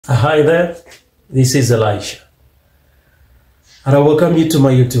Hi there, this is Elisha and I welcome you to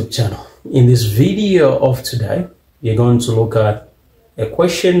my YouTube channel. In this video of today, we're going to look at a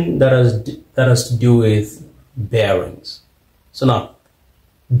question that has to do with bearings. So now,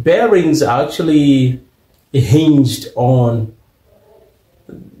 bearings are actually hinged on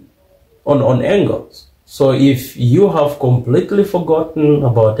angles. So if you have completely forgotten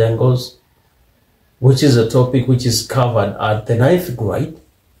about angles, which is a topic which is covered at the 9th grade,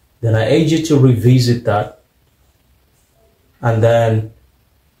 then I urge you to revisit that and then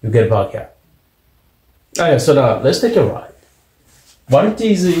you get back here. Okay, so now let's take a ride. What it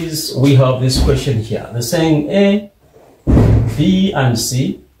is we have this question here. They're saying A, B, and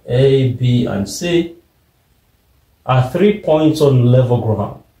C, A, B, and C are 3 points on level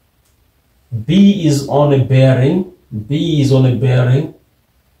ground. B is on a bearing. B is on a bearing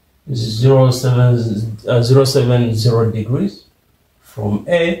 070 degrees from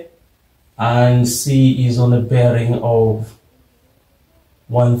A, and C is on a bearing of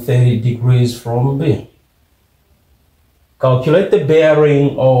 130 degrees from B. Calculate the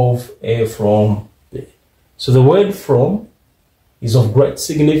bearing of A from B. So the word from is of great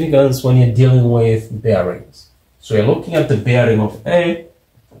significance when you're dealing with bearings. So you're looking at the bearing of A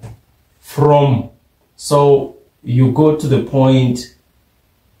from. So you go to the point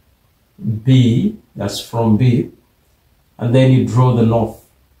B, that's from B, and then you draw the north.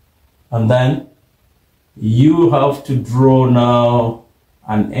 And then you have to draw now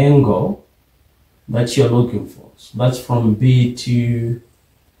an angle that you're looking for. So that's from B to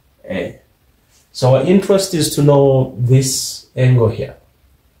A. So our interest is to know this angle here.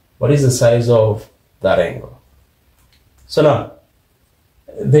 What is the size of that angle? So now,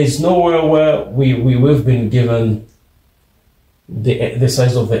 there's nowhere where we've been given the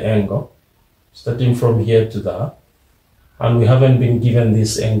size of the angle, starting from here to there. And we haven't been given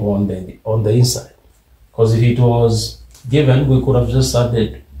this angle on the inside, because if it was given, we could have just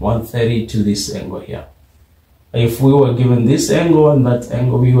added 130 to this angle here. If we were given this angle and that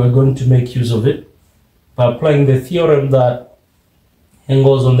angle, we were going to make use of it by applying the theorem that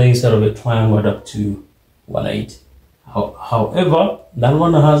angles on the inside of a triangle add up to 180. However, that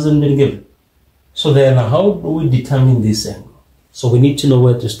one hasn't been given. So then how do we determine this angle? So we need to know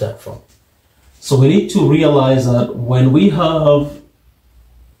where to start from. So we need to realize that when we have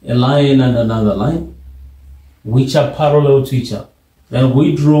a line and another line, which are parallel to each other, then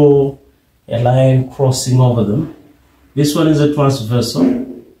we draw a line crossing over them. This one is a transversal.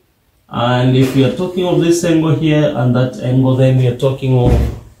 And if we are talking of this angle here and that angle, then we are talking of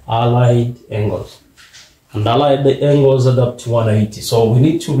allied angles. And allied angles add up to 180. So we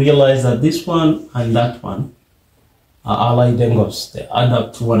need to realize that this one and that one are allied angles. They add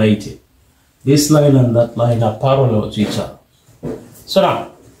up to 180. This line and that line are parallel to each other. So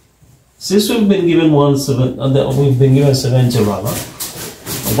now, since we've been given 70 rather,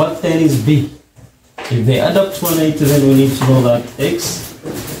 what then is B? If they add up to 180, then we need to know that X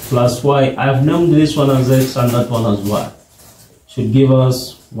plus Y, I've named this one as X and that one as Y, should give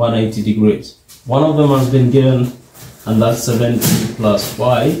us 180 degrees. One of them has been given, and that's 70 plus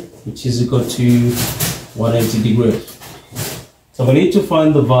Y, which is equal to 180 degrees. So we need to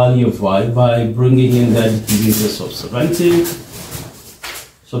find the value of Y by bringing in the additive inverse of 70.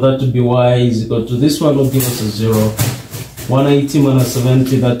 So that would be Y is equal to, this one will give us a 0. 180 minus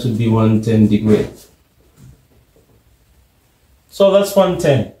 70, that would be 110 degrees. So that's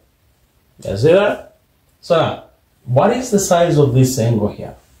 110. You see that? So now, what is the size of this angle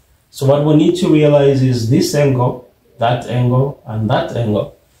here? So what we need to realize is this angle, and that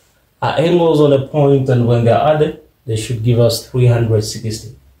angle are angles on a point, and when they're added, they should give us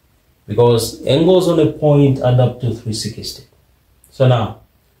 360, because angles on a point add up to 360. So now,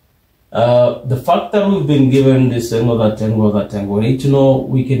 the fact that we've been given this angle, that angle, we need to know,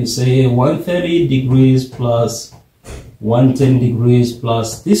 we can say 130 degrees plus 110 degrees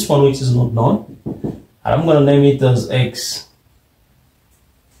plus this one, which is not known. I'm going to name it as X.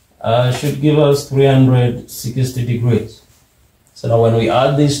 Should give us 360 degrees. So now when we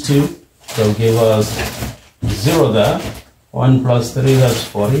add these two, they'll give us 0 there. 1 plus 3, that's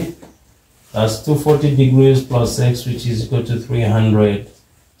 40. That's 240 degrees plus X, which is equal to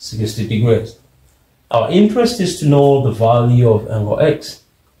 360 degrees. Our interest is to know the value of angle X.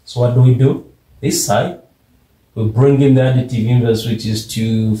 So what do? This side, we bring in the additive inverse, which is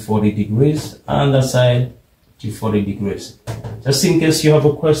 240 degrees, and that side, 240 degrees. Just in case you have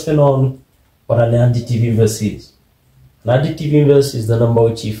a question on what an additive inverse is. An additive inverse is the number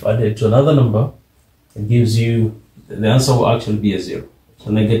which, if added to another number, it gives you, the answer will actually be a 0. So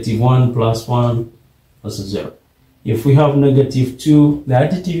 -1 plus 1 plus a 0. if we have -2, the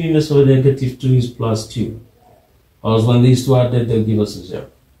additive inverse of -2 is +2. Or when these two are added, they'll give us a 0.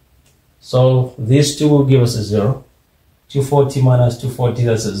 So these two will give us a 0. 240 minus 240,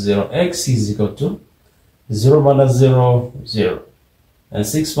 that's a 0. X is equal to 0 minus 0, 0. And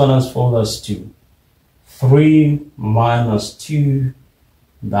 6 minus 4, that's 2. 3 minus 2,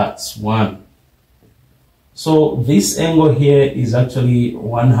 that's 1. So this angle here is actually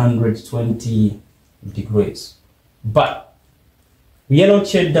 120 degrees. But we are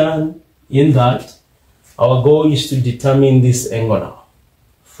not yet done in that. Our goal is to determine this angle now,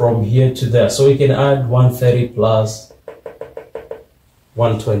 from here to there. So we can add 130 plus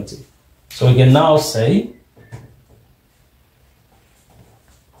 120. So we can now say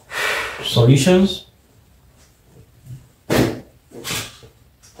solutions.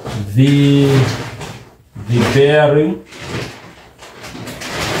 The bearing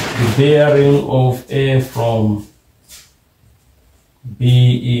of A from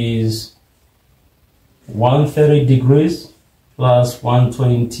B is 130 degrees plus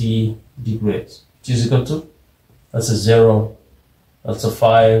 120 degrees, which is equal to, that's a 0, that's a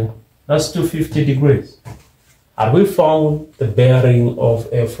 5, that's 250 degrees. And we found the bearing of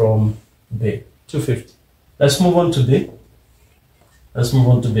A from B, 250. Let's move on to B. Let's move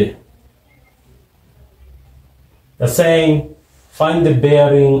on to B. They're saying find the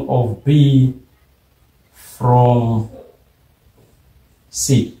bearing of B from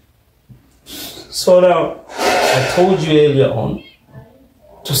C. So now, I told you earlier on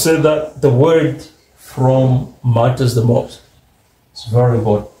to say that the word from matters the most. It's very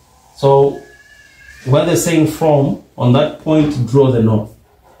important. So when they're saying from, on that point, draw the north.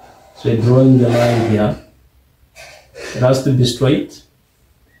 So you're drawing the line here. It has to be straight.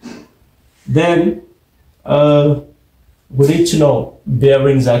 Then we need to know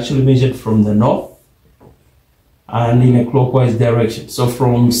bearings actually measured from the north and in a clockwise direction. So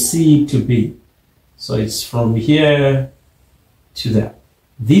from C to B. So it's from here to there.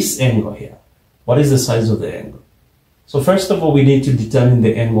 This angle here, what is the size of the angle? So first of all, we need to determine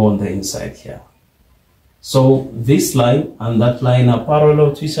the angle on the inside here. So this line and that line are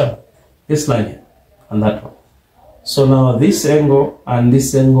parallel to each other. This line here and that one. So now this angle and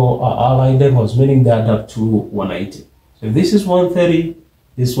this angle are aligned angles, meaning they add up to 180. So if this is 130,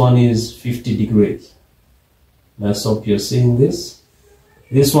 this one is 50 degrees. Let's hope you're seeing this.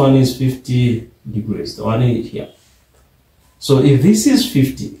 This one is 50 degrees, the one here. So if this is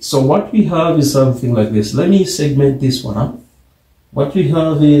 50, so what we have is something like this. Let me segment this one up. What we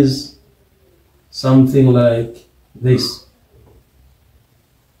have is something like this.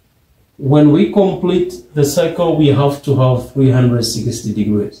 When we complete the cycle, we have to have 360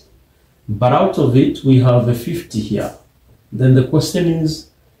 degrees. But out of it, we have a 50 here. Then the question is,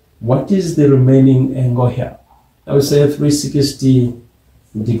 what is the remaining angle here? I would say 360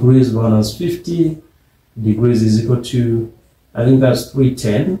 degrees minus 50 degrees is equal to, I think that's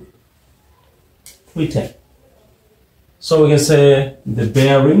 310. 310. So we can say the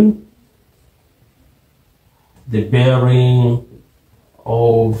bearing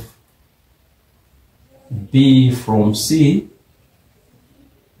of B from C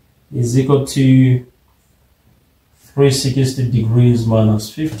is equal to 360 degrees minus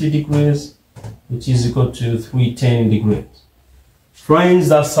 50 degrees, which is equal to 310 degrees. Friends,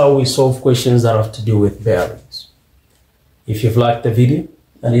 that's how we solve questions that have to do with bearings. If you've liked the video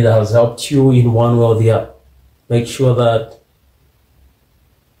and it has helped you in one way or the other, make sure that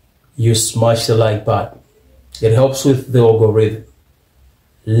you smash the like button. It helps with the algorithm.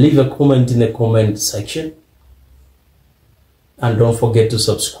 Leave a comment in the comment section. And don't forget to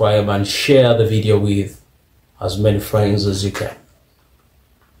subscribe and share the video with as many friends as you can,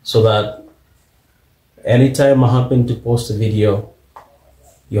 so that anytime I happen to post a video,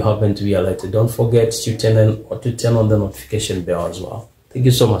 you happen to be alerted. Don't forget to turn on the notification bell as well. Thank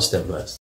you so much. Stay blessed.